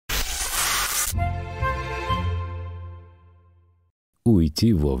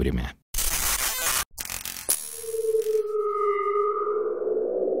«Уйти вовремя».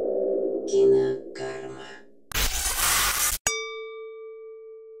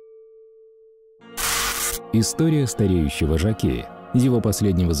 История стареющего Жокея, его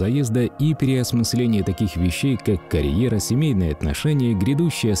последнего заезда и переосмысления таких вещей, как карьера, семейные отношения,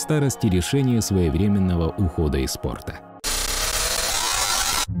 грядущая старость и решение своевременного ухода из спорта.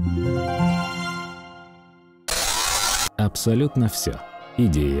 Абсолютно все.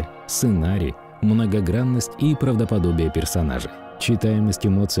 Идея, сценарий, многогранность и правдоподобие персонажей. Читаемость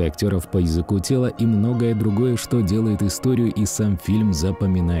эмоций актеров по языку тела и многое другое, что делает историю и сам фильм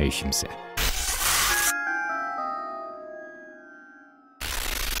запоминающимся.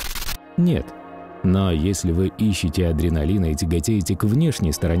 Нет. Но если вы ищете адреналина и тяготеете к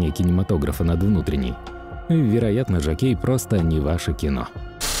внешней стороне кинематографа над внутренней, вероятно, «Жокей» просто не ваше кино.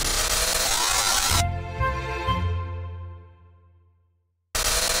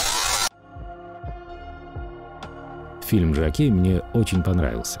 Фильм «Жокей» мне очень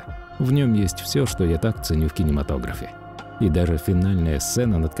понравился. В нем есть все, что я так ценю в кинематографе. И даже финальная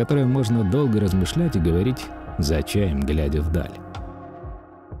сцена, над которой можно долго размышлять и говорить за чаем, глядя вдаль.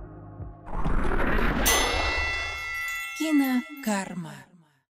 Кинокарма.